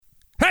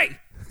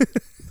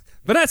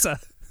Vanessa.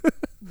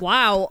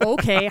 Wow.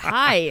 Okay.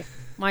 Hi,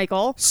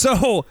 Michael.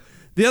 So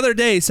the other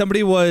day,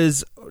 somebody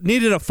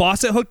needed a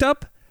faucet hooked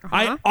up.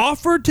 I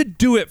offered to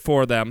do it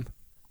for them,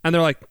 and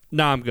they're like,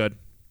 "Nah, I'm good."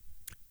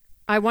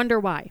 I wonder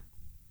why.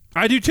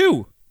 I do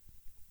too.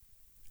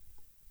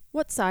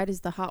 What side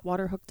is the hot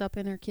water hooked up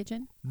in our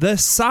kitchen? The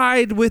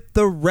side with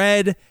the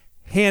red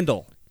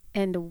handle.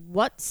 And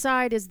what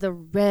side is the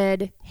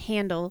red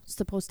handle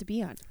supposed to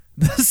be on?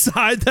 The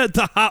side that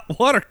the hot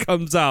water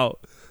comes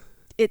out.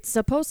 It's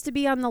supposed to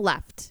be on the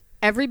left.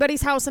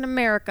 Everybody's house in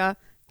America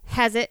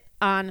has it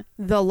on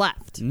the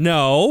left.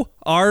 No,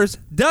 ours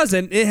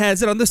doesn't. It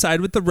has it on the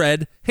side with the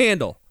red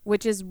handle.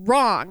 Which is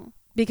wrong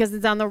because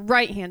it's on the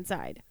right-hand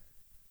side.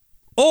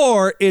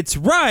 Or it's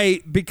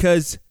right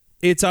because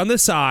it's on the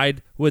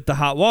side with the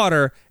hot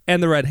water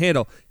and the red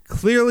handle.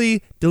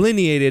 Clearly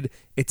delineated.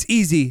 It's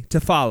easy to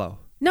follow.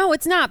 No,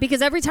 it's not,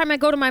 because every time I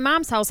go to my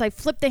mom's house, I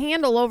flip the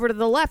handle over to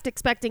the left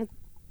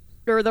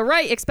or the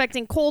right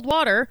expecting cold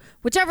water,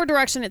 whichever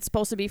direction it's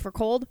supposed to be for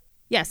cold.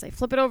 Yes, I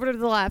flip it over to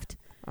the left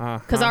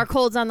because our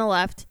cold's on the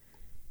left.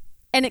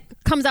 And it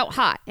comes out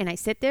hot. And I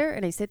sit there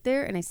and I sit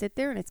there and I sit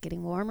there and it's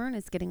getting warmer and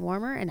it's getting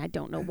warmer and I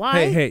don't know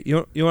why. Hey, you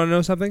want to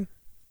know something?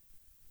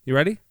 You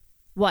ready?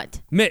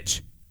 What?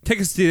 Mitch,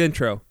 take us to the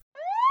intro.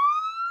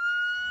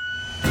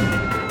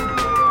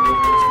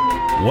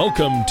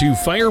 Welcome to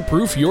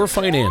Fireproof Your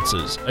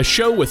Finances, a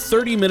show with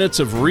 30 minutes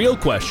of real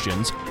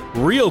questions,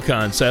 real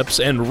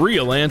concepts, and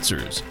real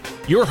answers.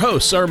 Your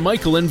hosts are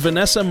Michael and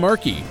Vanessa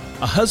Markey,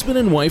 a husband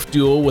and wife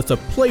duo with a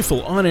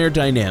playful on-air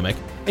dynamic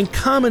and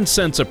common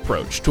sense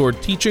approach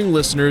toward teaching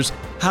listeners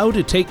how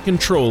to take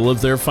control of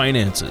their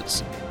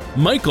finances.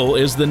 Michael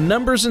is the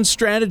numbers and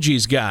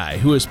strategies guy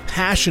who is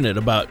passionate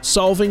about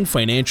solving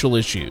financial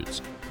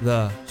issues.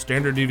 The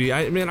standard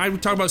deviation. I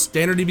would talk about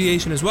standard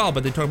deviation as well,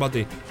 but they talk about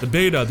the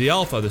beta, the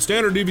alpha, the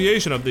standard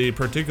deviation of the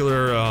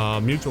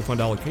particular mutual fund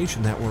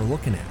allocation that we're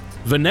looking at.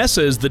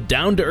 Vanessa is the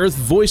down-to-earth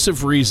voice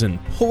of reason,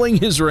 pulling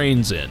his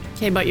reins in.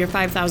 Okay, but your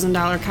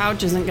 $5,000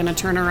 couch isn't going to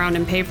turn around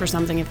and pay for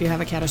something if you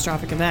have a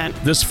catastrophic event.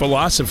 This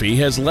philosophy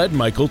has led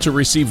Michael to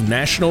receive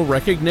national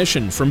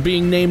recognition from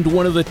being named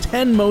one of the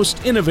 10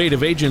 most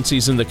innovative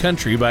agencies in the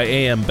country by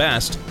AM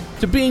Best,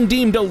 to being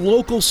deemed a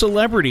local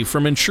celebrity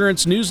from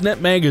Insurance Newsnet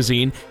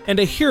magazine and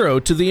a hero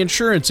to the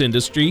insurance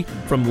industry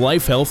from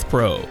Life Health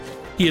Pro.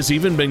 He has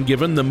even been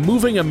given the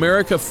Moving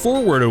America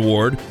Forward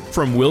Award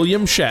from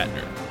William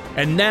Shatner.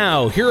 And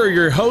now, here are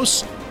your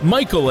hosts,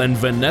 Michael and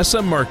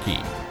Vanessa Markey.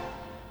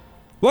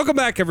 Welcome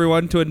back,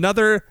 everyone, to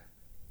another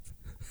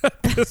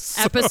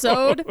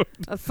episode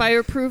of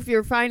Fireproof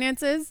Your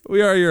Finances.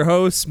 We are your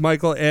hosts,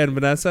 Michael and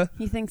Vanessa.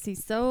 He thinks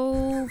he's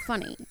so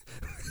funny.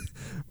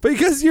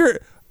 Because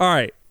all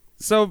right,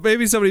 so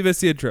maybe somebody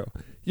missed the intro.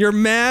 You're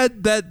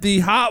mad that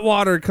the hot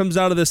water comes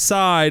out of the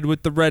side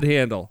with the red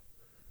handle.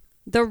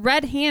 The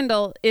red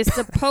handle is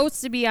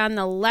supposed to be on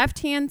the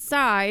left-hand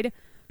side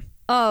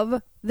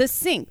of the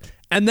sink.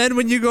 And then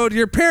when you go to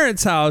your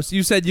parents' house,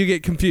 you said you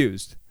get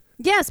confused.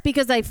 Yes,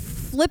 because I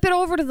flip it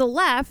over to the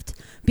left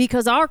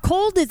because our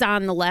cold is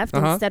on the left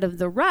instead of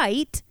the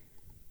right.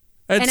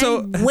 And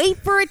so I wait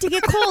for it to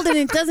get cold and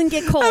it doesn't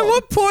get cold. At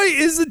what point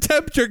is the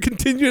temperature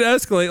continue to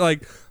escalate?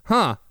 Like,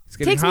 it's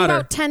getting Takes hotter. me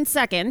about 10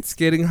 seconds. It's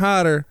getting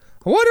hotter.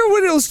 I wonder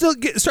when it'll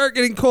start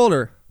getting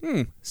colder.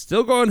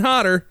 Still going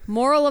hotter.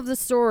 Moral of the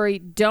story,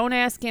 don't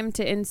ask him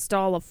to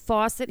install a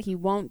faucet. He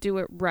won't do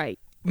it right.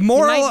 You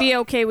Moral might be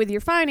okay with your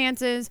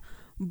finances,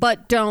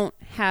 but don't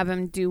have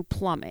him do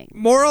plumbing.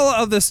 Moral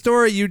of the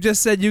story, you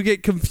just said you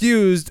get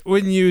confused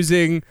when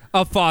using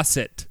a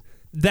faucet.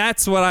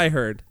 That's what I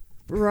heard.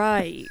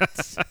 Right.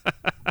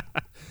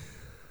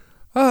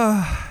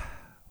 I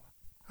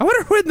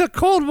wonder when the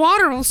cold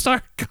water will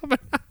start coming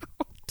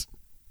out.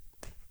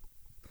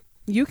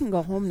 You can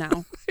go home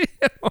now.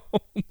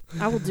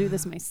 I will do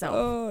this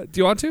myself. Do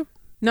you want to?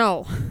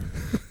 No.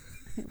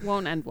 It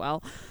won't end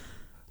well.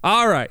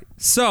 All right.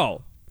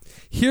 So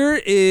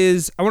I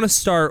want to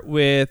start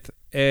with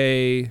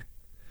I'd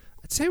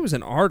say it was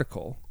an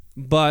article,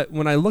 but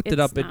when I looked it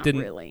up, it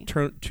didn't really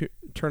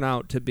turn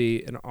out to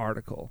be an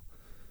article.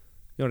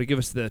 You want to give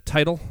us the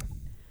title?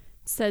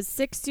 It says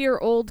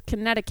 6-year-old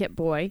Connecticut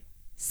boy,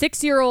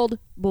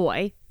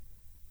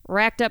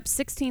 racked up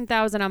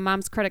 $16,000 on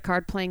mom's credit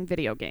card playing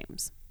video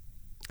games.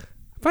 I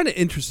find it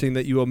interesting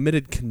that you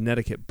omitted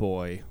Connecticut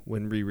boy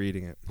when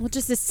rereading it. Well,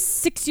 just a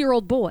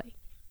 6-year-old boy.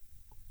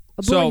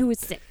 A boy who is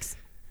 6.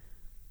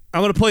 I'm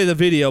going to play the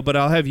video, but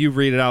I'll have you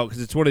read it out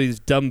because it's one of these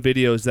dumb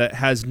videos that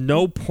has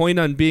no point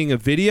on being a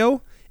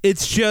video.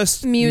 It's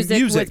just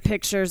music with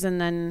pictures and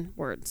then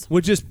words.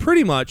 Which is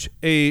pretty much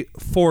a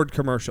Ford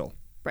commercial.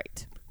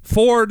 Right.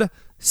 Ford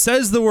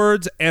says the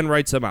words and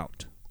writes them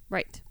out.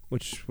 Right.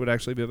 Which would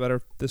actually be better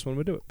if this one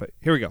would do it. But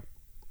here we go.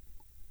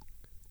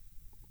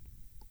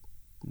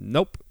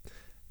 Nope.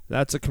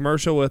 That's a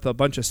commercial with a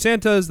bunch of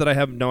Santas that I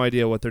have no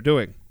idea what they're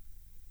doing.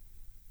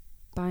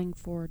 Buying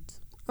Fords.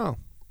 Oh.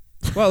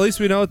 Well, at least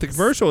we know what the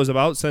commercial is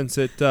about since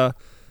it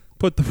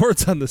put the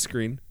words on the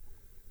screen.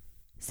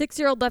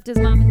 6-year-old left his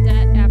mom in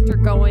debt after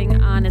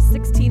going on a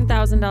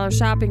 $16,000 $16,000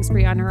 shopping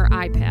spree on her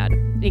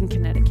iPad in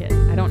Connecticut.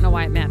 I don't know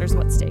why it matters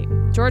what state.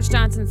 George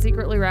Johnson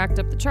secretly racked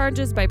up the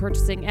charges by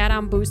purchasing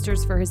add-on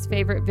boosters for his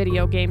favorite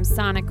video game,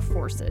 Sonic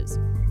Forces.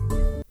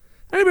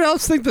 Anybody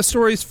else think the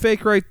story's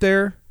fake right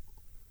there?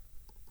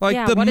 Like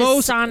yeah, the what most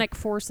is Sonic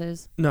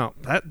Forces? No,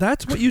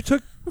 that's what you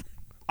took.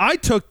 I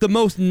took the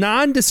most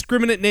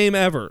non-discriminate name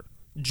ever.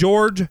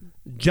 George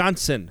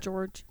Johnson.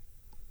 George.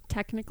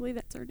 Technically,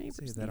 that's our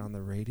neighbor's Say that name. on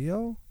the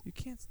radio? You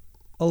can't.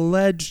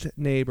 Alleged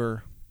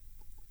neighbor.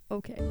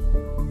 Okay.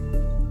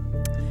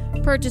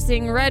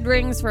 Purchasing red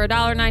rings for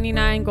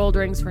 $1.99, gold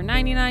rings for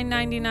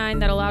 $99.99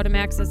 that allowed him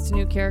access to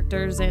new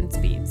characters and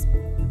speeds.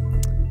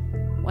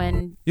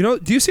 When Do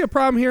you see a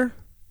problem here?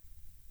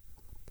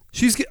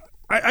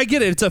 I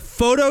get it. It's a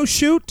photo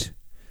shoot,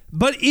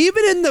 but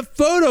even in the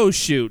photo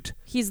shoot,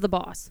 he's the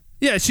boss.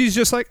 yeah, she's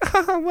just like,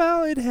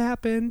 well, it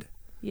happened.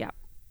 Yeah.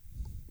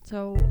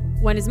 So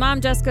when his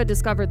mom, Jessica,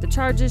 discovered the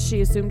charges,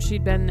 she assumed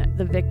she'd been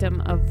the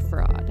victim of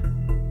fraud.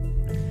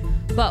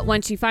 But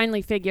when she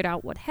finally figured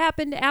out what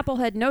happened, Apple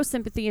had no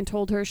sympathy and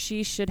told her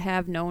she should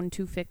have known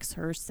to fix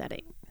her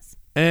settings.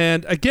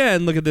 And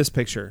again, look at this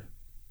picture.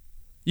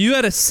 You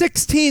had a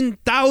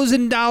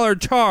 $16,000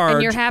 charge.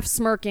 And you're half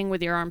smirking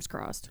with your arms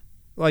crossed.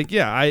 Like,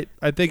 yeah,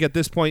 I think at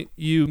this point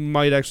you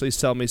might actually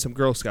sell me some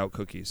Girl Scout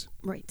cookies.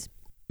 Right.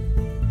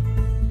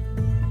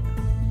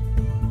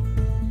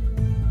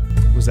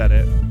 Was that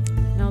it?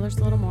 No, there's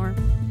a little more.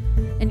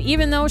 And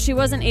even though she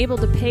wasn't able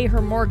to pay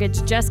her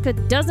mortgage, Jessica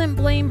doesn't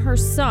blame her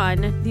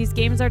son. These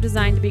games are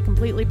designed to be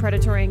completely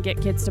predatory and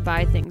get kids to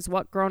buy things.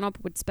 What grown-up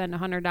would spend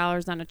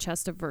 $100 on a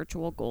chest of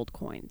virtual gold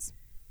coins?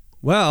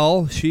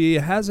 Well, she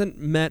hasn't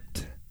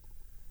met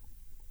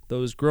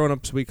those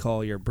grown-ups we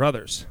call your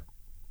brothers.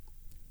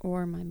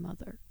 Or my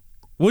mother.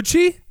 Would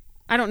she?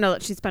 I don't know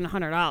that she spent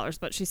 $100,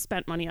 but she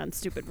spent money on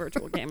stupid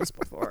virtual games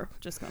before.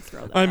 Just gonna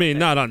throw that. I out mean,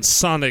 there. not on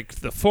Sonic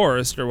the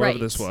Forest or whatever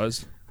Right. this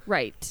was.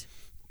 Right.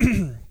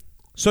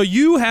 So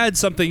you had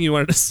something you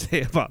wanted to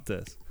say about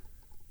this.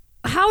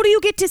 How do you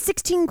get to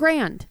 16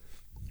 grand?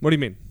 What do you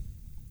mean?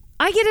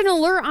 I get an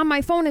alert on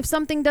my phone if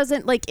something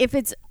doesn't, like, if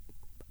it's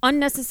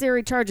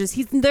unnecessary charges.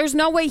 There's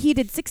no way he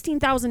did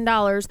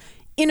 $16,000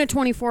 in a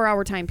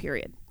 24-hour time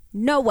period.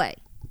 No way.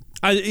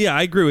 I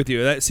agree with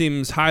you. That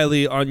seems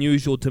highly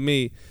unusual to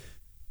me.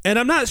 And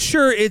I'm not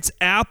sure it's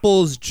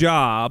Apple's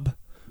job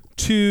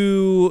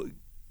to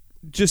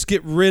just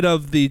get rid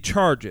of the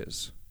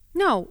charges.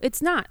 No,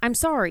 it's not. I'm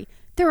sorry.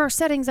 There are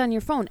settings on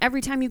your phone.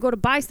 Every time you go to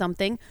buy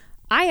something,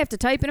 I have to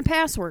type in a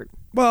password.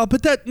 Well,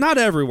 but that not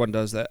everyone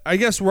does that. I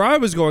guess where I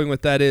was going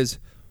with that is,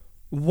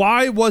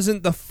 why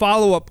wasn't the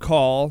follow-up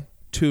call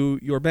to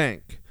your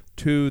bank,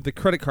 to the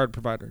credit card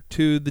provider,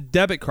 to the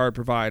debit card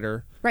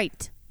provider,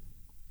 Right.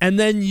 and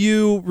then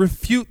you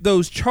refute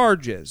those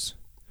charges?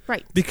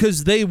 Right.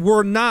 Because they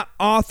were not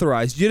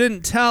authorized. You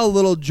didn't tell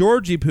little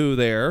Georgie Poo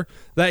there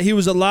that he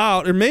was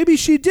allowed, or maybe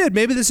she did.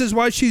 Maybe this is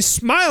why she's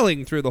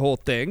smiling through the whole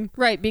thing.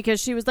 Right, because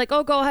she was like,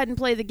 oh, go ahead and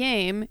play the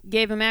game,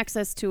 gave him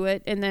access to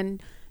it, and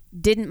then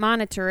didn't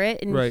monitor it.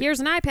 And Right.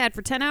 here's an iPad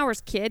for 10 hours,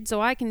 kid,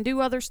 so I can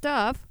do other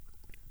stuff.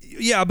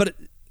 Yeah, but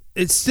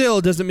it still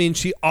doesn't mean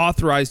she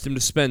authorized him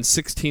to spend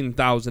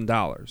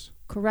 $16,000.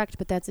 Correct,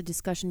 but that's a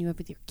discussion you have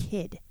with your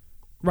kid.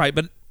 Right,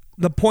 but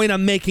the point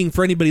I'm making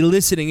for anybody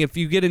listening, if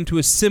you get into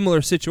a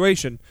similar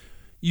situation,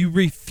 you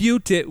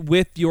refute it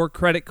with your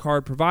credit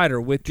card provider,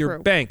 with your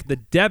True. bank, the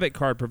debit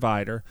card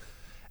provider.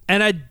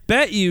 And I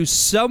bet you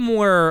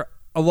somewhere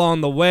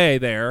along the way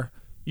there,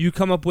 you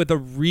come up with a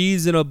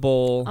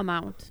reasonable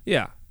Amount.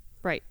 Yeah.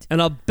 Right.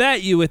 And I'll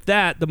bet you with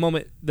that, the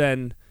moment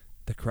then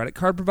the credit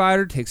card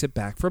provider takes it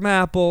back from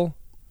Apple.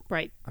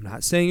 Right. I'm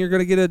not saying you're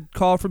going to get a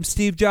call from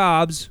Steve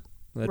Jobs.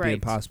 That'd be Right.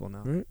 impossible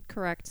now. Right?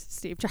 Correct.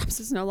 Steve Jobs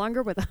is no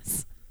longer with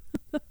us.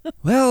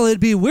 Well, it'd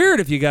be weird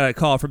if you got a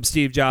call from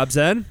Steve Jobs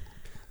then.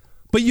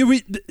 But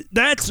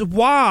that's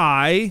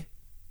why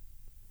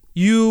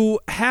you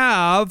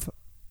have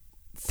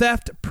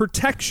theft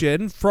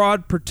protection,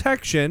 fraud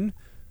protection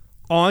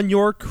on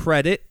your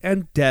credit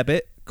and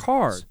debit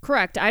card.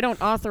 Correct. I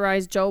don't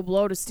authorize Joe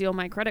Blow to steal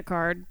my credit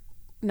card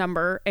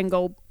number and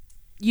go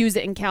use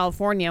it in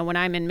California when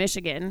I'm in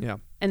Michigan. Yeah.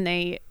 And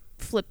they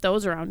flip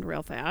those around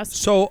real fast.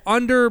 So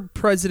under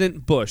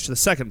President Bush, the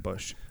second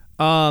Bush,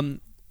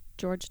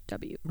 George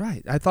W.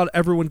 right, I thought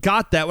everyone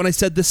got that when I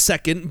said the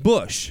second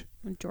Bush.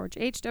 George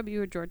H.W.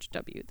 or George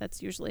W.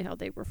 That's usually how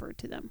they refer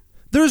to them.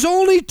 There's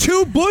only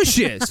two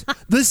Bushes.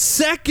 The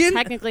second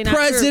Technically not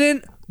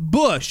President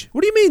Bush. What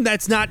do you mean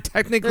that's not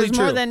technically There's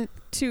true? more than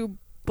two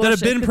that have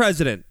Bushes. been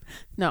president.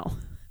 No.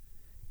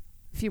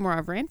 A few more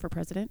have ran for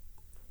president.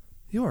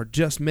 You are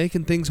just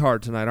making things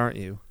hard tonight, aren't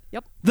you?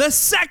 Yep. The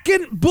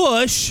second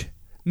Bush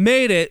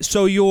made it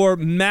so your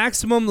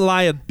maximum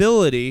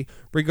liability,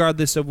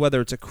 regardless of whether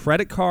it's a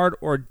credit card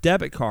or a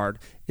debit card,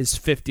 is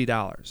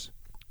 $50.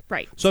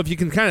 Right. So if you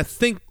can kind of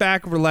think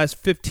back over the last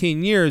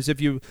 15 years,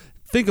 if you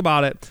think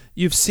about it,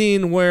 you've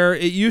seen where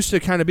it used to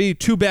kind of be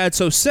too bad,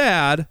 so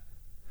sad,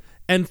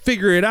 and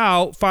figure it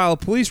out, file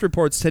police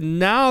reports, to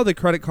now the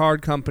credit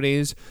card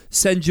companies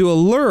send you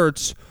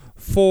alerts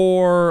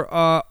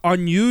for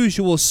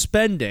unusual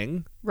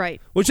spending,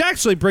 Right. which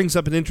actually brings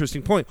up an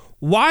interesting point.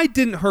 Why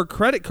didn't her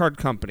credit card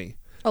company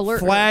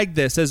Alert her. flag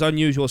this as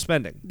unusual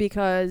spending?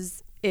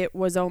 Because it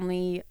was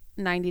only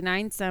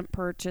 99-cent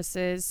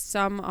purchases,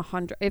 some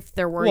 100, if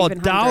there were Well, even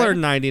 100.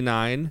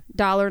 $1.99.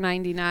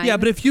 $1.99. Yeah,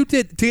 but if you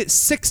did to get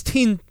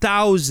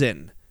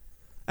 16,000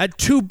 at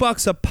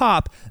 $2 a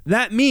pop,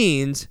 that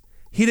means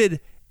he did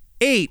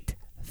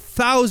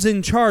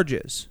 8,000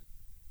 charges.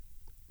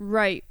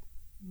 Right.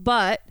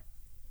 But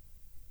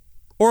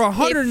Or if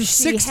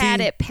 160. she had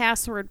it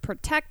password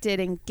protected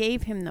and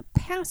gave him the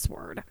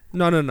password.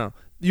 No.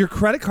 Your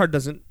credit card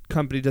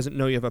company doesn't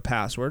know you have a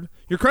password.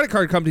 Your credit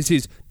card company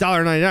sees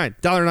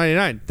 $1.99,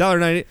 $1.99,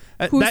 $1.90.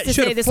 Who's that to should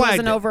say have this flagged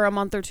wasn't it. over a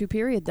month or two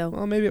period, though?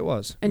 Well, maybe it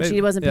was. And Maybe.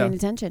 she wasn't Yeah. paying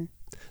attention.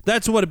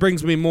 That's what it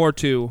brings me more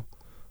to,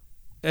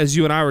 as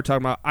you and I were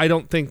talking about. I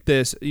don't think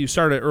this, you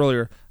started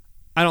earlier,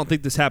 I don't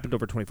think this happened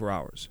over 24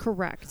 hours.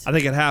 Correct. I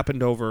think it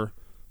happened over,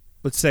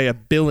 let's say, a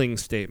billing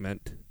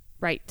statement.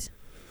 Right.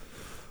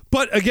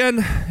 But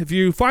again, if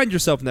you find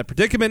yourself in that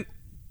predicament,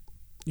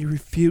 you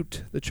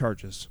refute the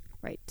charges.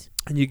 Right.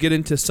 And you get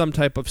into some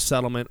type of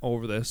settlement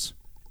over this.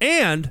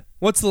 And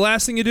what's the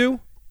last thing you do?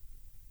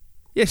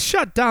 You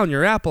shut down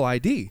your Apple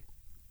ID.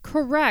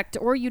 Correct.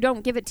 Or you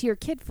don't give it to your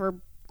kid for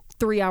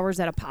 3 hours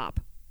at a pop.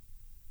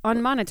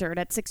 Unmonitored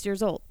at 6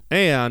 years old.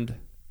 And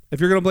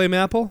if you're going to blame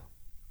Apple,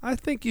 I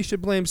think you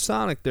should blame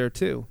Sonic there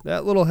too.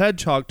 That little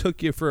hedgehog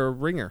took you for a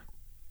ringer.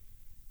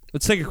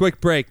 Let's take a quick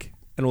break,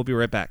 and we'll be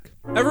right back.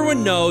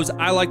 Everyone knows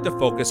I like to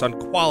focus on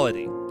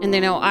quality. And they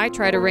know I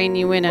try to rein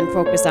you in and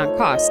focus on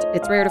cost.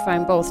 It's rare to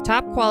find both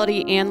top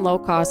quality and low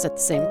cost at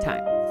the same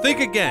time. Think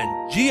again.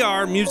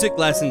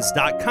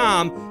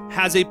 grmusiclessons.com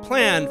has a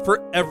plan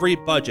for every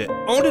budget.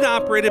 Owned and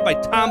operated by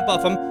Tom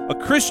Buffum, a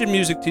Christian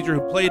music teacher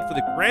who played for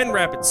the Grand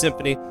Rapids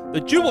Symphony,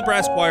 the Jubal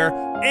Brass Choir,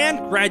 and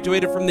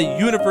graduated from the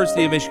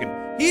University of Michigan.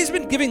 He's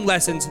been giving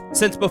lessons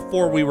since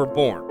before we were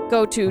born.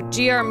 Go to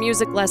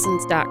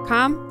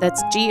grmusiclessons.com.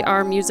 That's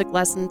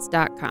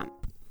grmusiclessons.com.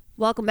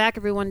 Welcome back,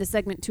 everyone, to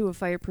segment 2 of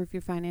Fireproof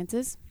Your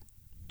Finances.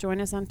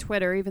 Join us on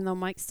Twitter, even though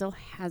Mike still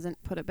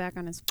hasn't put it back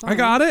on his phone. I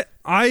got it.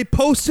 I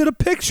posted a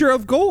picture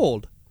of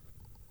gold.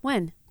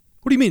 When?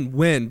 What do you mean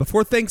when?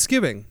 Before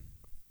Thanksgiving.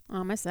 Oh,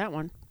 I missed that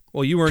one.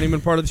 Well, you weren't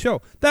even part of the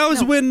show. That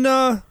was No. when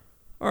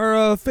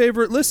our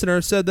favorite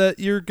listener said that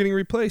you're getting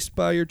replaced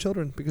by your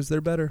children because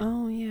they're better.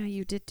 Oh, yeah,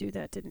 you did do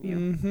that, didn't you?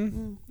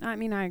 Mm-hmm. I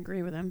mean, I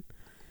agree with him.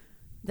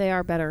 They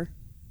are better.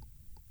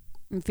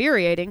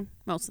 Infuriating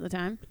most of the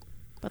time,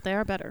 but they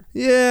are better.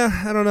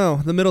 Yeah, I don't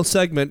know. The middle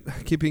segment,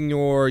 keeping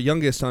your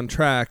youngest on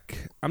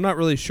track, I'm not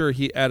really sure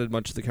he added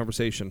much to the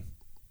conversation.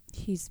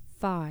 He's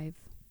 5.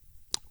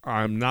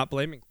 I'm not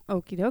blaming.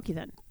 Okie dokie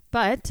then.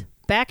 But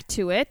back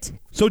to it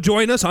So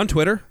join us on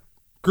Twitter.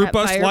 Group At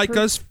us, like Fireproof?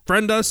 us,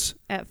 friend us,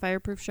 at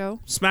Fireproof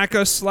Show. smack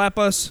us, slap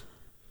us.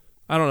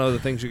 I don't know the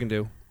things you can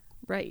do.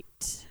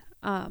 Right.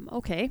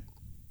 Okay.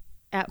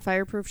 At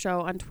Fireproof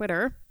Show on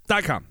Twitter.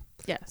 .com.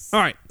 Yes. All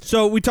right.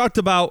 So we talked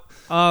about,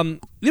 and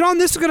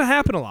this is going to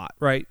happen a lot,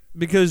 right?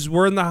 Because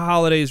we're in the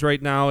holidays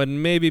right now,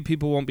 and maybe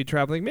people won't be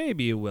traveling.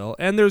 Maybe you will.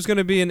 And there's going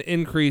to be an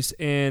increase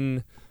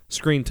in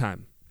screen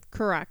time.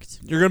 Correct.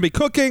 You're going to be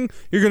cooking.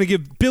 You're going to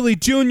give Billy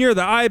Jr.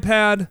 the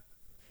iPad.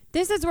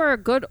 This is where a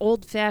good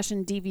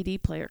old-fashioned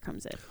DVD player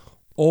comes in.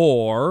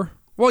 Or,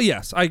 well,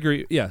 yes, I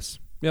agree. Yes.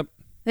 Yep.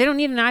 They don't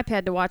need an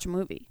iPad to watch a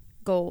movie.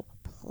 Go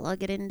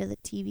plug it into the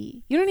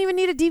TV. You don't even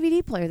need a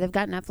DVD player. They've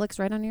got Netflix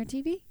right on your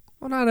TV.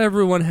 Well, not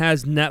everyone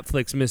has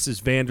Netflix,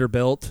 Mrs.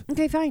 Vanderbilt.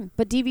 Okay, fine.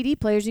 But DVD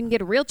players, you can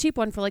get a real cheap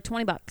one for like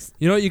 $20.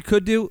 You know what you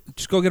could do?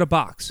 Just go get a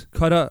box.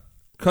 Cut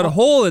a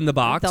hole in the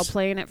box. They'll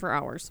play in it for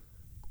hours.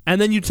 And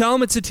then you tell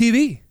them it's a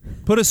TV.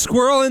 Put a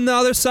squirrel in the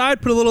other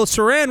side. Put a little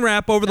saran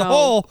wrap over the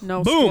hole.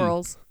 No Boom.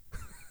 squirrels.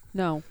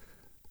 No.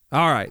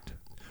 All right.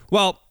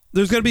 Well,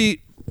 there's going to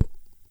be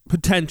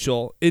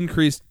potential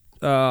increased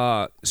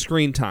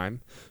screen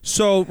time.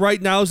 So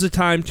right now is the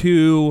time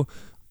to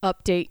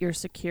Update your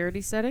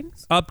security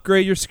settings.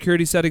 upgrade your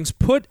security settings.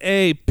 Put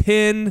a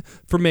PIN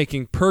for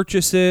making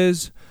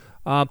purchases.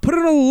 Put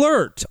an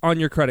alert on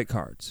your credit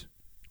cards.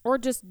 Or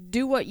just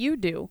do what you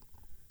do.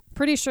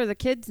 Pretty sure the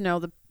kids know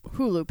the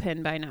Hulu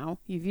PIN by now.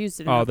 You've used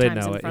it enough they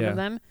times know in it, front of yeah.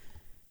 them.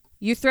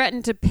 You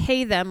threaten to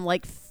pay them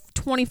like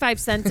 25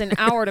 cents an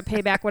hour to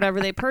pay back whatever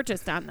they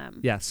purchased on them.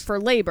 Yes. For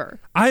labor.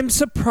 I'm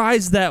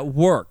surprised that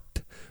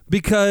worked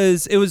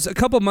because it was a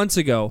couple months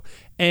ago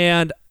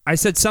and I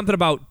said something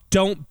about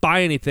don't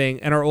buy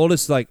anything, and our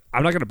oldest is like,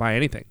 I'm not going to buy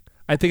anything.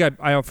 I think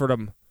I offered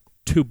him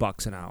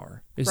 $2 an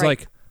hour. He's Right.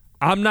 like,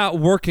 I'm not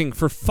working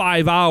for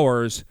 5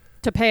 hours,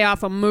 To pay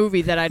off a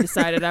movie that I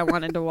decided I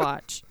wanted to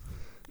watch.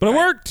 but it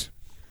worked.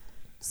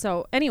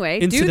 So anyway,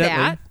 do Incidentally.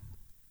 that.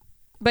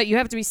 But you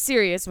have to be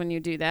serious when you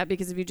do that,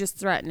 because if you just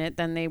threaten it,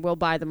 then they will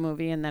buy the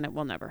movie and then it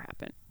will never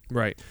happen.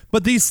 Right.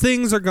 But these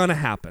things are going to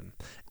happen.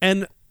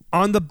 And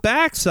on the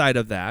backside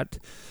of that,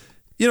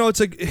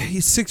 it's like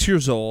he's 6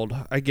 years old.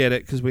 I get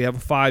it because we have a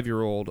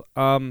 5-year-old.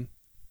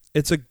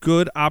 It's a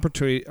good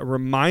opportunity, a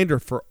reminder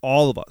for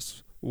all of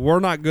us.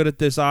 We're not good at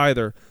this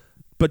either.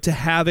 but to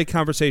have a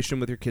conversation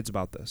with your kids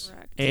about this.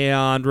 Correct.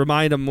 And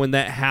remind them when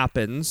that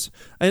happens.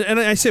 And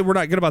I say we're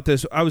not good about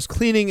this. I was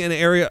cleaning an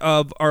area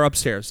of our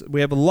upstairs.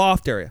 We have a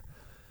loft area.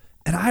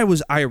 And I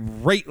was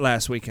irate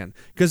last weekend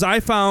because I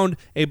found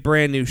a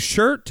brand new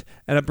shirt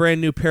and a brand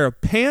new pair of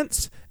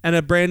pants and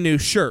a brand new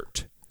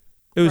shirt.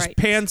 It was Right.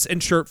 pants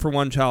and shirt for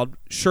one child,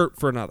 shirt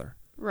for another.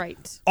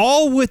 Right.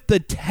 All with the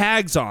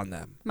tags on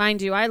them.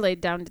 Mind you, I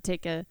laid down to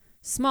take a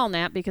small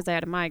nap because I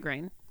had a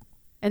migraine.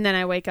 And then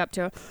I wake up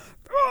to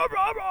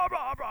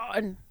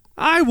and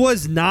I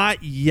was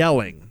not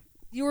yelling.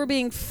 you were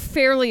being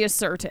fairly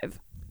assertive.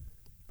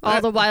 All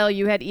the while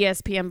you had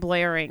ESPN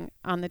blaring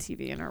on the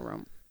TV in our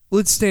room.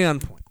 Let's stay on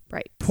point.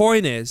 Right.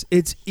 Point is,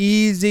 it's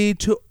easy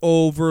to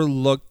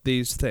overlook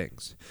these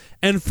things.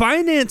 And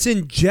finance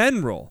in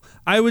general,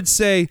 I would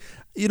say,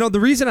 the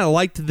reason I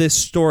liked this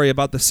story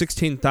about the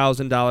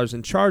 $16,000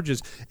 in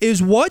charges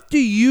is what do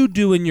you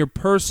do in your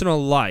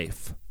personal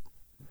life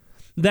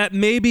that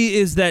maybe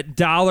is that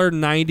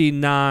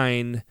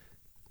 $1.99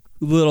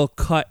 little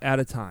cut at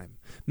a time?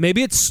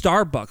 Maybe it's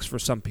Starbucks for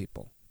some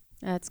people.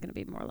 That's going to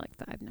be more like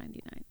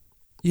 $5.99.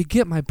 You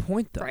get my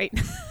point, though. Right.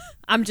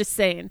 I'm just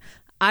saying.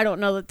 I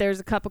don't know that there's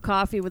a cup of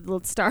coffee with a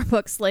little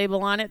Starbucks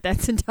label on it.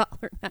 That's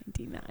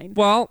 $1.99.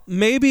 Well,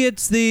 maybe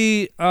it's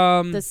the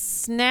The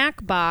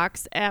snack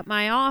box at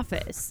my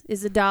office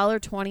is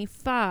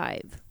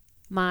 $1.25.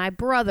 My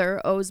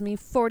brother owes me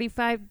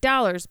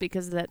 $45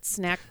 because of that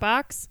snack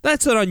box.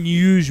 That's an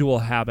unusual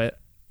habit.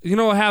 You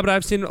know a habit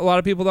I've seen a lot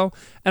of people, though?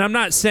 And I'm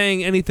not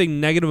saying anything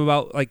negative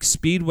about, like,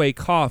 Speedway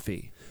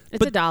coffee.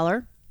 It's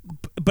 $1,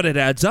 But it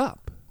adds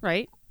up.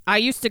 right? I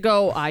used to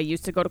go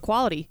to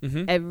Quality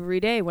Mm-hmm. every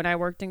day when I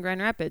worked in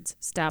Grand Rapids.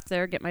 Stop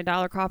there, get my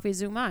 $1 coffee,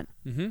 zoom on.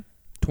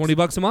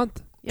 $20 a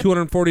month, Yep.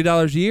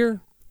 $240 a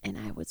year. And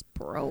I was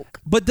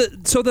broke. But the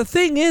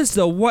thing is,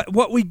 though,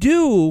 what we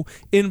do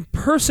in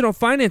personal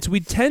finance, we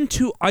tend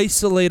to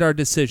isolate our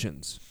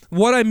decisions.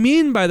 What I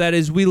mean by that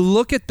is we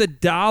look at the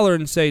dollar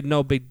and say,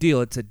 no big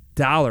deal. It's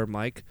 $1,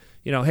 Mike.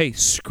 Hey,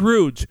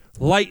 Scrooge,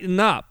 lighten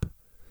up.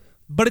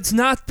 But it's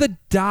not the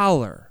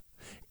dollar.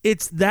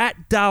 It's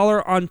that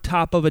dollar on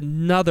top of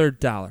another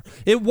dollar.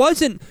 It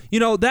wasn't,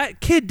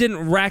 that kid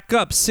didn't rack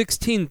up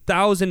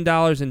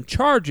 $16,000 in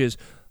charges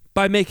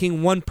by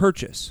making one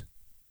purchase.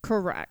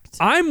 Correct.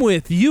 I'm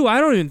with you. I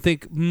don't even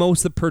think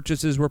most of the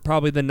purchases were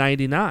probably the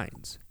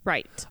 99s.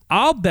 Right.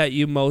 I'll bet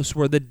you most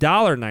were the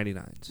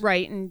 $1.99s.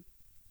 Right. And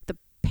the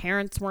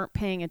parents weren't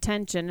paying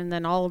attention. And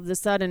then all of a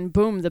sudden,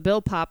 boom, the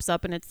bill pops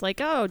up. And it's like,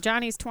 oh,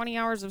 Johnny's 20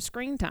 hours of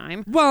screen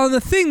time. Well, and the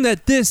thing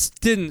that this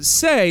didn't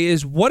say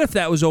is what if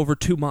that was over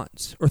 2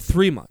 months or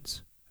 3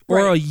 months or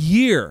Right. a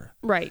year?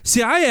 Right.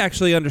 See, I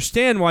actually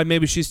understand why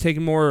maybe she's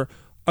taking more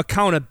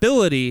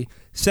accountability,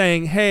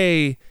 saying,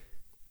 hey,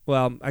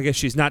 well, I guess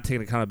she's not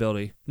taking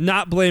accountability.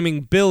 Not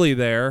blaming Billy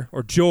there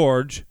or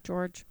George.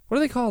 George. What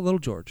do they call little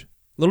George?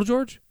 Little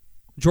George?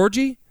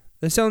 Georgie?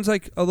 That sounds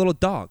like a little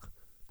dog.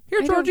 Here,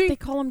 I don't- Georgie. They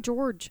call him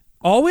George.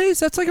 Always?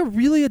 That's like a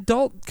really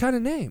adult kind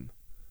of name.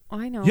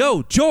 I know.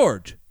 Yo,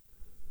 George.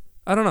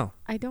 I don't know.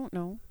 I don't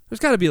know. There's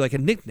got to be like a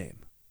nickname.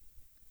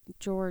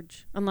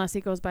 George. Unless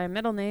he goes by a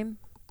middle name.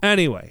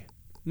 Anyway,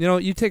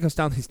 you take us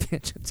down these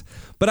tangents.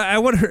 But I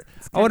wonder.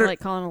 It's I kind wonder. of like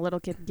calling a little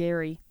kid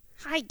Gary.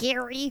 Hi,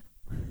 Gary.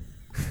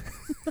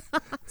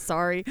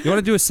 Sorry. You want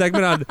to do a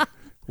segment on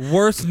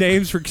worst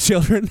names for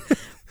children?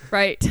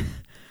 Right.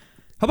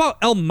 How about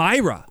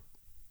Elmira?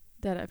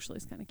 That actually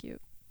is kind of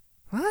cute.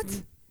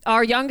 What?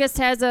 Our youngest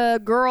has a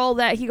girl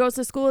that he goes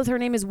to school with. Her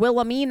name is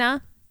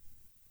Wilhelmina.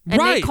 And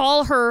Right. they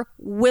call her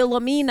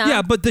Wilhelmina.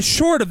 Yeah, but the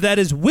short of that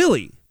is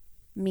Willie.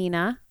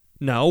 Mina.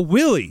 No,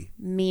 Willie.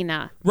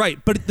 Mina.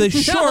 Right, but the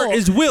short No,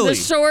 is Willie. The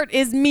short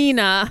is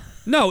Mina.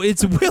 No,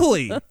 it's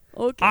Willie.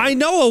 Okay. I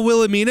know a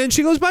Wilhelmina, and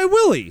she goes by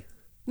Willie.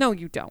 No,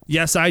 you don't.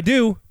 Yes, I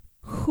do.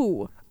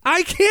 Who?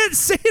 I can't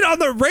say it on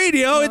the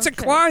radio. It's a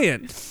Okay.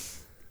 client.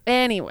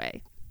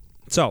 Anyway.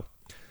 So,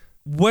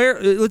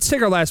 let's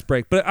take our last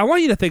break, but I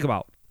want you to think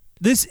about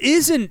this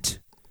isn't,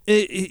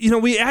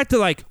 we act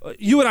like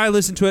you and I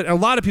listen to it, and a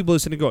lot of people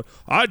listen and go,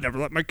 I'd never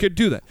let my kid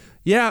do that.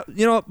 Yeah,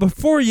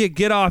 before you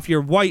get off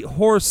your white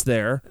horse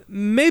there,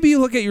 maybe you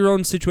look at your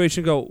own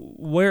situation and go,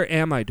 where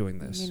am I doing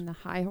You this? mean the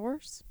high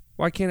horse?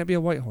 Why can't it be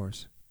a white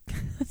horse?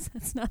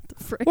 That's not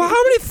the phrase. Well,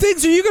 how many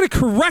things are you going to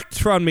correct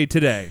from me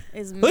today?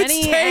 As Let's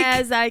many take-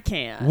 as I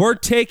can. We're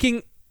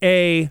taking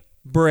a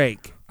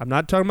break. I'm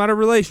not talking about a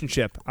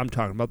relationship. I'm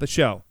talking about the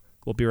show.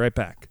 We'll be right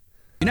back.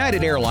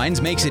 United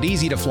Airlines makes it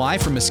easy to fly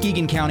from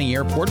Muskegon County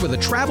Airport with a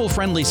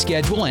travel-friendly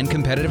schedule and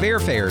competitive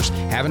airfares.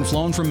 Haven't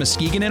flown from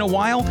Muskegon in a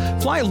while?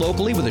 Fly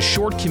locally with a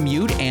short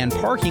commute and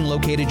parking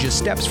located just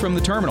steps from the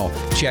terminal.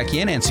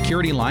 Check-in and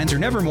security lines are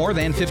never more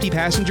than 50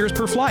 passengers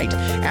per flight.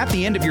 At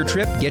the end of your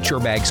trip, get your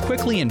bags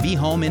quickly and be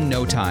home in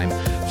no time.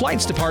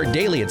 Flights depart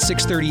daily at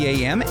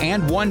 6:30 a.m.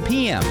 and 1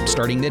 p.m.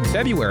 Starting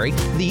mid-February,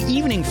 the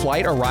evening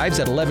flight arrives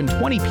at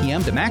 11:20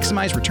 p.m. to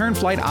maximize return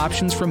flight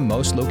options from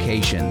most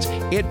locations.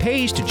 It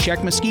pays to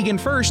check Muskegon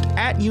first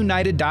at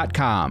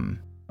United.com.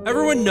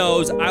 Everyone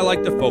knows I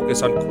like to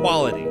focus on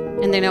quality.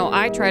 And they know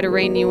I try to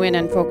rein you in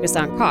and focus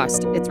on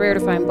cost. It's rare to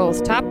find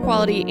both top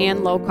quality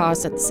and low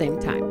cost at the same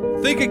time.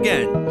 Think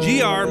again.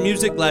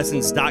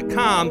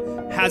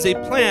 grmusiclessons.com has a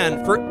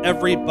plan for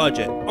every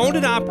budget. Owned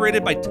and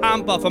operated by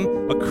Tom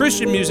Buffum, a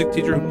Christian music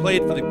teacher who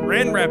played for the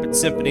Grand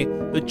Rapids Symphony,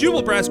 the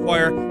Jubal Brass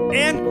Choir,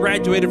 and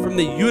graduated from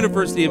the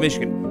University of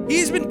Michigan.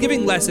 He's been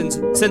giving lessons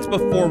since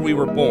before we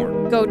were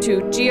born. Go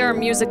to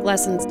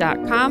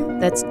grmusiclessons.com.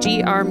 That's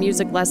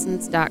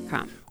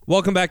grmusiclessons.com.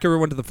 Welcome back,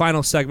 everyone, to the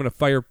final segment of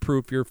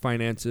Fireproof Your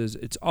Finances.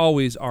 It's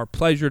always our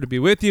pleasure to be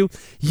with you.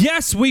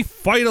 Yes, we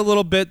fight a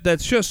little bit.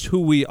 That's just who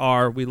we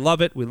are. We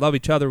love it. We love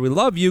each other. We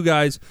love you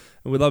guys,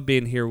 and we love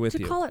being here with Would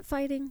you you. call it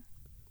fighting?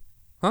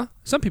 Huh?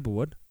 Some people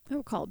would. I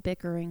would call it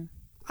bickering.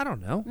 I don't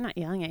know. I'm not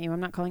yelling at you.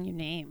 I'm not calling you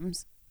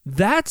names.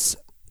 That's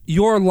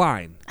your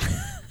line.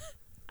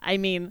 I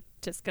mean,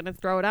 just going to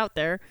throw it out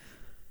there.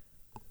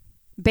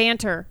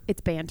 Banter.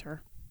 It's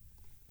banter.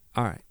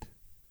 All right.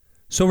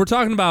 So we're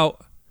talking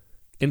about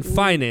in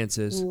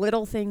finances,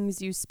 Little things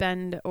you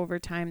spend over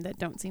time that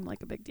don't seem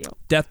like a big deal.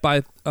 death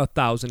by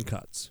 1,000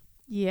 cuts.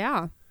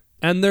 Yeah.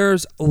 And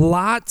there's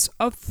lots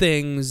of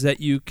things that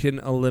you can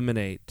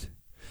eliminate.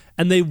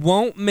 And they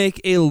won't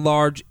make a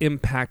large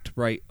impact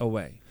right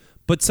away.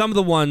 But some of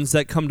the ones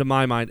that come to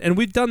my mind, and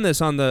we've done this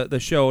on the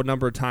show a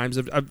number of times.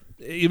 I've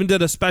even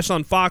did a special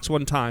on Fox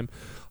one time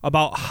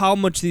about how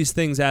much these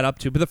things add up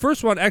to. But the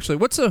first one, actually,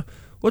 what's the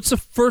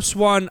first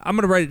one? I'm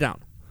going to write it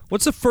down.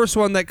 What's the first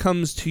one that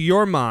comes to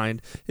your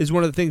mind is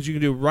one of the things you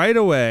can do right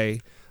away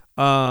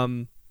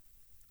to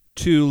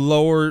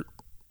lower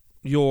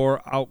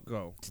your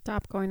outgo?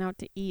 Stop going out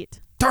to eat.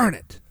 Darn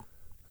it.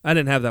 I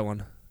didn't have that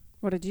one.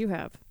 What did you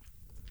have?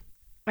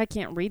 I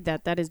can't read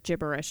that. That is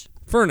gibberish.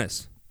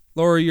 Furnace.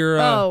 Lower your...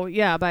 oh,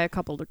 yeah, by a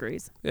couple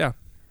degrees. Yeah.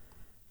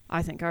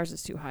 I think ours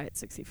is too high at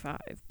 65,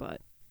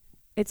 but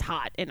it's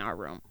hot in our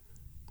room.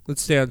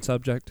 Let's stay on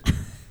subject.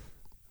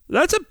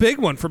 That's a big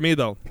one for me,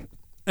 though.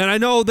 And I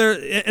know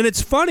and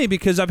it's funny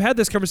because I've had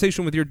this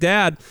conversation with your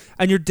dad,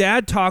 and your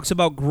dad talks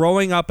about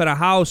growing up in a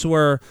house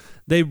where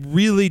they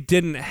really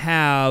didn't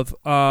have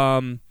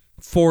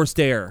forced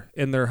air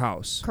in their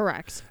house.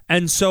 Correct.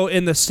 And so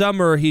in the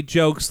summer, he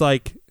jokes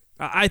like,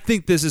 I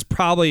think this is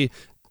probably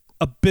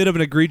a bit of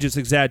an egregious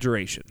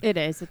exaggeration. It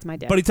is. It's my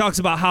dad. But he talks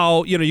about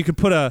how, you could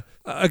put a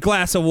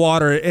glass of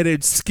water and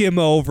it'd skim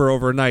over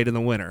overnight in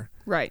the winter.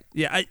 Right.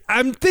 Yeah,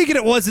 I'm thinking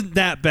it wasn't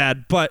that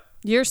bad, but...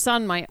 Your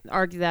son might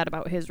argue that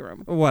about his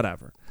room.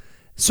 Whatever.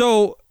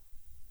 So,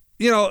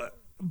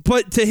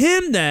 but to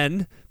him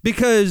then,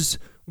 because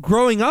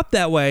growing up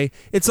that way,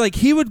 it's like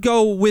he would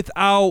go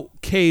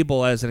without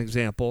cable, as an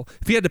example.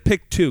 If he had to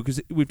pick two,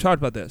 because we've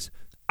talked about this,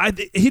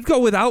 he'd go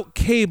without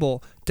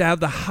cable to have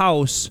the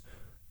house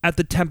at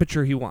the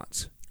temperature he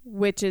wants.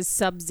 Which is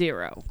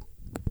sub-zero.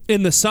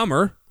 In the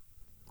summer.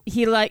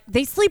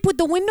 They sleep with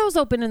the windows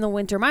open in the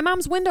winter. My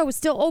mom's window is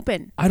still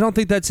open. I don't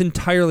think that's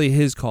entirely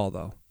his call,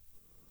 though.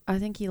 I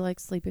think he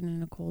likes sleeping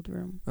in a cold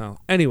room. Oh,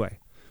 anyway,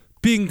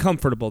 being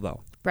comfortable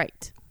though.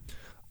 Right.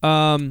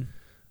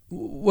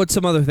 What's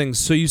some other things?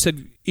 So you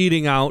said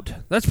eating out.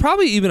 That's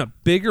probably even a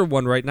bigger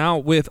one right now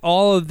with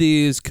all of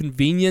these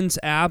convenience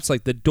apps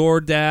like the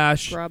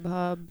DoorDash,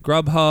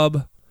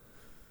 Grubhub,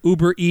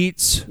 Uber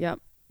Eats. Yep.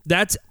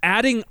 That's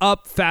adding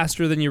up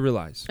faster than you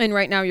realize. And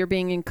right now you're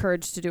being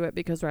encouraged to do it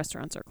because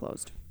restaurants are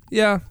closed.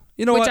 Yeah.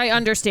 You know Which what? I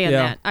understand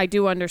that. I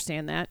do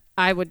understand that.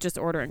 I would just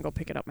order and go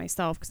pick it up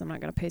myself because I'm not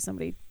going to pay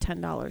somebody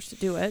 $10 to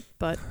do it.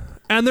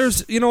 And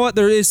there's, you know what?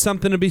 There is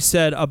something to be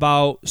said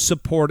about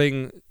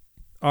supporting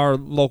our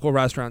local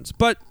restaurants.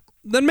 But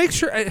then make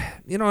sure,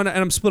 and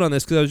I'm split on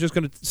this because I was just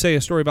going to say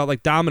a story about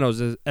like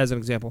Domino's as an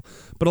example.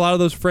 But a lot of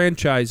those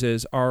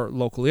franchises are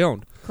locally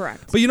owned.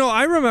 Correct. But,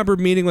 I remember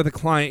meeting with a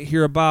client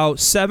here about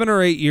 7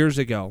 or 8 years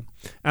ago,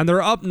 and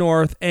they're up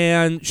north,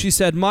 and she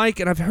said, Mike,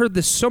 and I've heard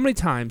this so many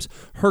times,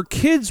 her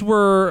kids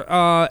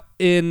were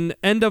in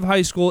end of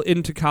high school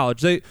into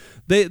college.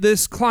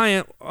 This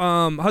client,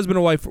 husband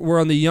and wife, were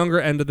on the younger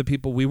end of the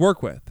people we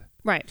work with.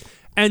 Right.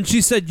 And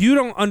she said, you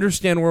don't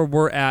understand where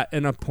we're at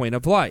in a point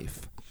of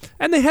life.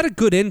 And they had a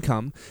good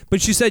income,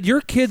 but she said,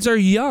 your kids are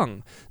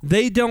young.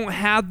 They don't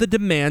have the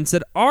demands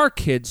that our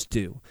kids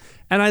do.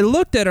 And I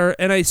looked at her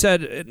and I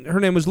said,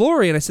 her name was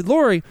Lori, and I said,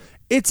 Lori,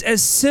 it's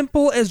as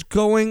simple as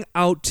going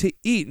out to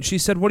eat. And she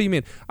said, what do you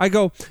mean? I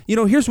go,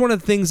 here's one of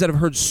the things that I've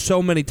heard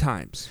so many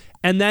times.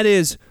 And that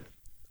is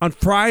on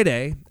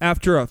Friday,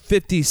 after a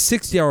 50,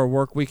 60-hour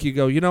work week, you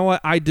go, you know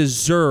what?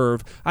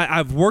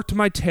 I've worked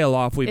my tail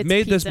off. We've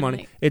made this money.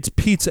 Night. It's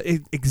pizza.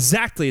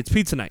 Exactly. It's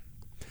pizza night.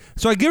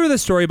 So I give her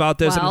this story about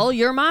this. Well,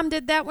 your mom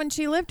did that when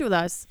she lived with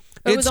us.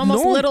 It was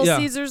almost Little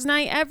Caesars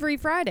night every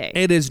Friday.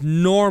 It is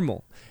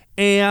normal.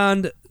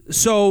 And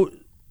so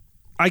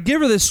I give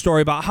her this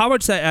story about how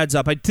much that adds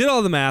up. I did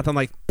all the math. I'm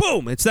like,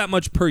 boom, it's that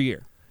much per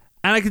year.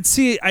 And I could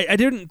see, I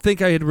didn't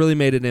think I had really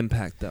made an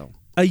impact, though.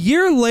 A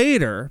year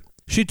later,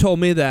 she told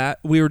me that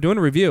we were doing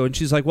a review, and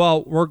she's like,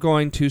 well, we're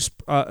going to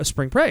a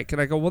spring break.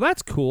 And I go, well,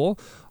 that's cool.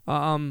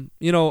 A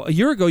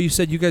year ago, you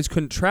said you guys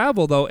couldn't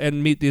travel, though,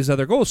 and meet these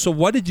other goals. So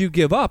what did you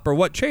give up, or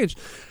what changed?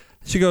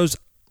 She goes,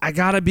 I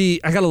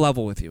gotta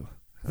level with you.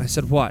 And I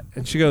said, what?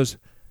 And she goes,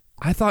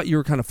 I thought you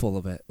were kind of full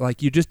of it.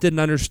 Like, you just didn't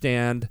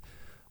understand.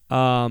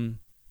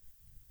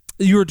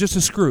 You were just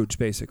a Scrooge,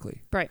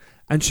 basically. Right.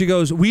 And she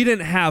goes, we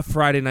didn't have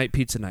Friday night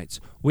pizza nights.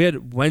 We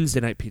had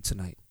Wednesday night pizza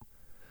night.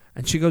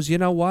 And she goes, you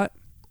know what?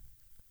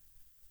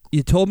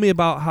 You told me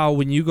about how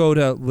when you go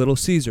to Little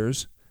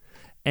Caesars,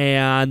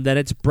 and then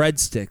it's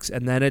breadsticks,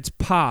 and then it's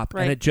pop,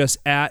 Right. and it just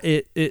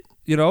it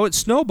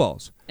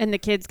snowballs. And the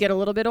kids get a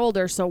little bit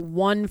older, so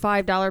one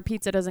 $5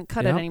 pizza doesn't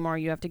cut Yep. it anymore.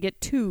 You have to get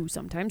 2,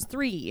 sometimes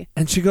 3.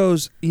 And she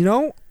goes,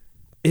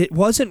 it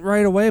wasn't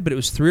right away, but it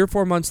was 3 or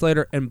 4 months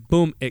later, and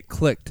boom, it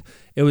clicked.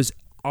 It was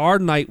our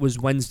night was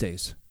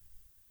Wednesdays.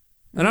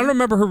 And I don't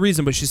remember her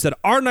reason, but she said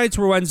our nights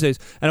were Wednesdays,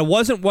 and it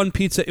wasn't one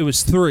pizza, it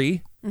was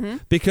 3,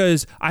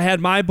 because I had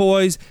my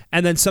boys,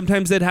 and then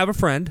sometimes they'd have a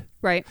friend.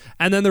 Right.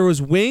 And then there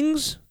was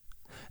wings,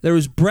 there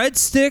was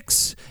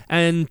breadsticks,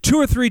 and 2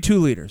 or 3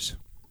 2-liters.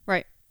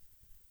 Right.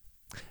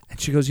 And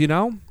she goes,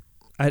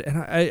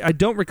 I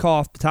don't recall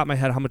off the top of my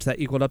head how much that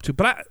equaled up to,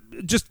 but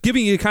just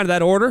giving you kind of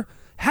that order,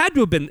 had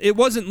to have been, it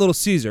wasn't Little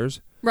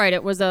Caesars. Right.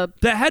 It was That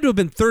had to have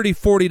been $30,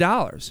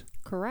 $40.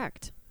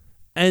 correct.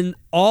 And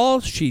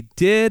all she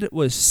did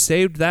was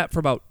saved that for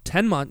about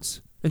 10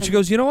 months. And she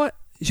goes, you know what?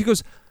 She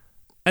goes,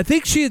 I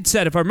think she had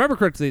said, if I remember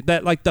correctly,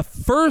 that like the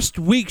first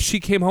week she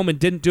came home and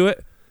didn't do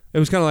it, it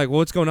was kind of like, well,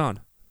 what's going on?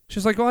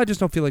 She's like, well, I just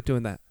don't feel like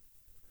doing that.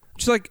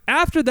 She's like,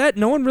 after that,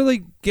 no one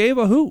really gave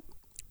a hoot.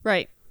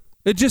 Right.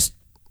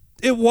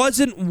 It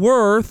wasn't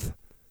worth,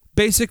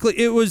 basically,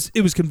 it was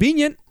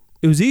convenient,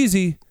 it was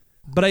easy,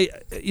 but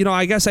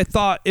I guess I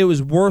thought it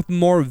was worth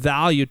more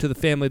value to the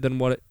family than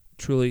what it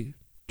truly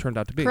turned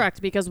out to be.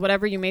 Correct, because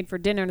whatever you made for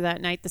dinner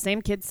that night, the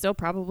same kids still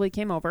probably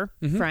came over,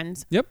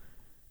 friends. Yep.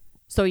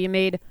 So you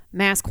made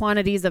mass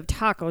quantities of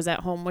tacos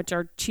at home, which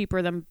are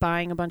cheaper than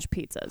buying a bunch of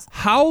pizzas.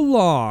 How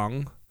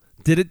long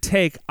did it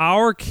take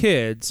our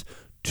kids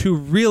to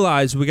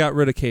realize we got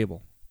rid of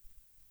cable?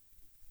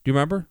 Do you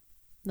remember?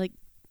 Like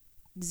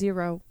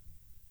 0.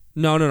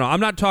 No. I'm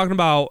not talking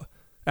about...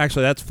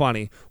 Actually, that's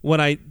funny. When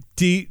I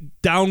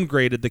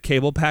downgraded the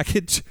cable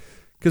package,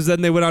 because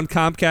then they went on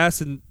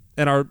Comcast, and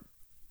our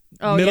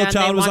middle and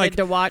child they was wanted like...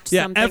 to watch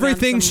something on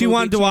everything some she movie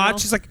wanted to channel.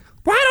 watch. She's like,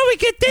 why don't we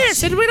get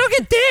this? And we don't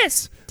get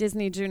this.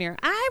 Disney Junior.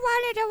 I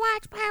wanted to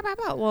watch blah, blah,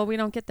 blah. Well, we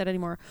don't get that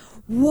anymore.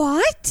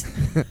 What?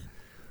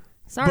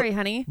 Sorry,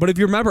 honey. But if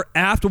you remember,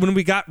 after when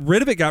we got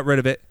rid of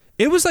it,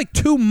 it was like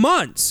 2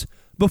 months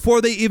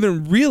before they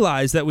even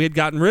realized that we had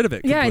gotten rid of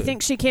it. Yeah, I completely.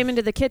 think she came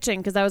into the kitchen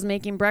because I was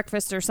making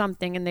breakfast or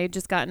something, and they'd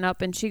just gotten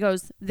up, and she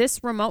goes,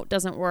 this remote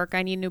doesn't work.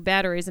 I need new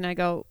batteries. And I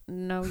go,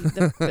 no,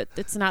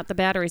 it's not the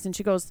batteries. And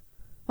she goes,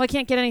 well, I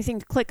can't get anything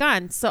to click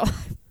on. So I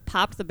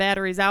popped the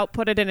batteries out,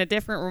 put it in a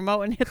different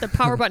remote, and hit the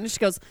power button. And she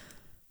goes,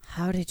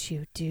 how did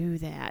you do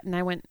that? And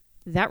I went,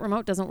 that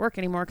remote doesn't work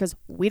anymore because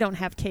we don't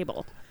have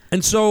cable.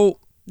 And so...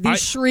 The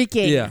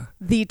shrieking, yeah.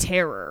 the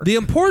terror. The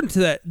important to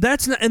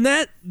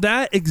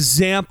that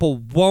example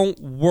won't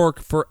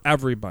work for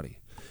everybody.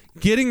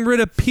 Getting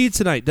rid of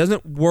pizza night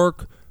doesn't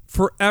work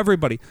for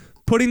everybody.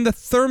 Putting the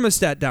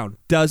thermostat down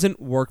doesn't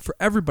work for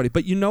everybody.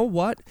 But you know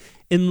what?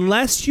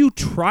 Unless you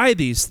try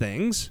these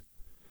things,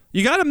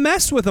 you got to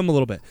mess with them a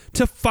little bit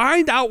to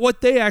find out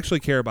what they actually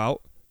care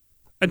about,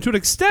 and to an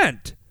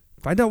extent,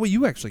 find out what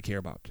you actually care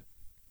about.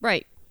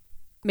 Right.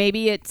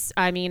 Maybe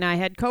I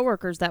had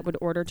coworkers that would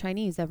order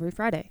Chinese every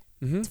Friday.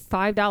 Mm-hmm. It's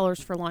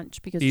 $5 for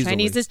lunch because Easily.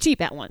 Chinese is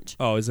cheap at lunch.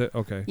 Oh, is it?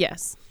 Okay.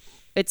 Yes.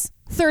 It's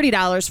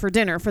 $30 for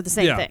dinner for the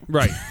same thing.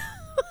 Right.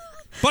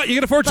 But you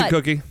get a fortune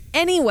cookie.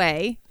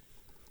 Anyway,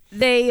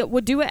 they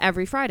would do it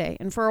every Friday.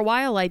 And for a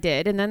while I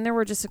did. And then there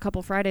were just a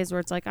couple Fridays where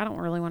it's like, I don't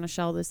really want to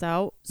shell this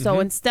out. So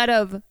instead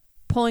of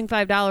pulling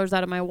 $5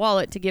 out of my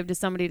wallet to give to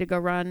somebody to go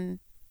run,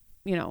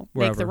 make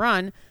Wherever. the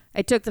run,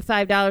 I took the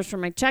 $5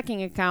 from my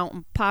checking account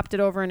and popped it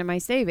over into my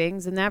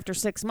savings. And after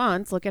 6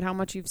 months, look at how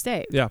much you've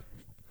saved. Yeah.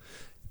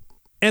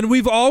 And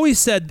we've always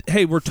said,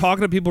 hey, we're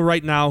talking to people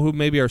right now who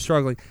maybe are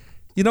struggling.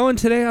 And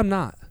today I'm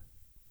not.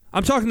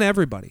 I'm talking to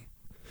everybody.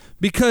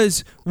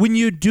 Because when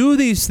you do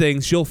these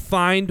things, you'll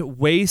find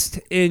waste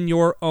in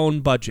your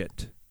own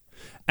budget.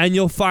 And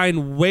you'll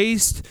find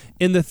waste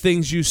in the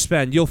things you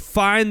spend. You'll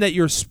find that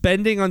you're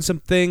spending on some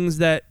things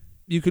that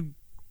you could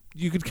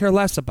care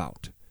less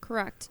about.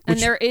 Correct. And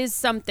there is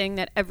something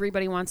that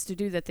everybody wants to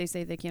do that they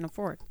say they can't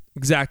afford.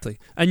 Exactly.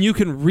 And you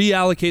can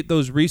reallocate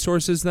those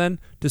resources then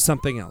to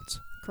something else.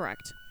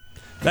 Correct.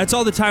 That's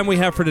all the time we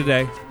have for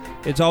today.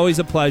 It's always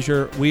a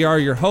pleasure. We are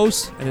your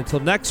hosts, and until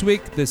next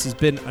week, this has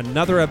been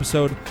another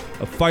episode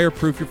of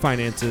Fireproof Your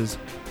Finances.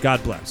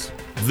 God bless.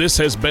 This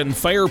has been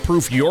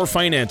Fireproof Your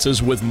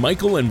Finances with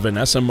Michael and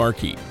Vanessa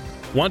Markey.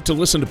 Want to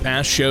listen to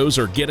past shows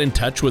or get in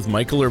touch with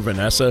Michael or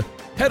Vanessa?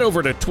 Head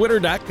over to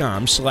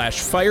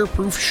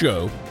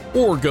twitter.com/fireproofshow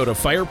or go to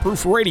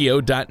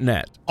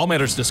fireproofradio.net. All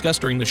matters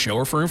discussed during the show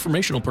are for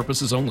informational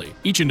purposes only.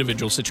 Each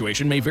individual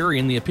situation may vary,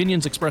 and the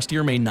opinions expressed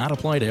here may not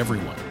apply to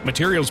everyone.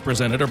 Materials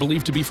presented are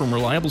believed to be from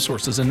reliable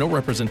sources, and no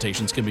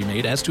representations can be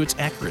made as to its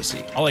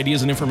accuracy. All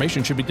ideas and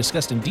information should be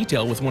discussed in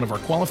detail with one of our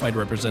qualified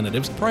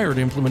representatives prior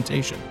to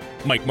implementation.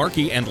 Mike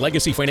Markey and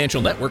Legacy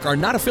Financial Network are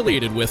not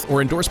affiliated with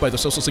or endorsed by the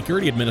Social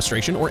Security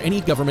Administration or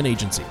any government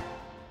agency.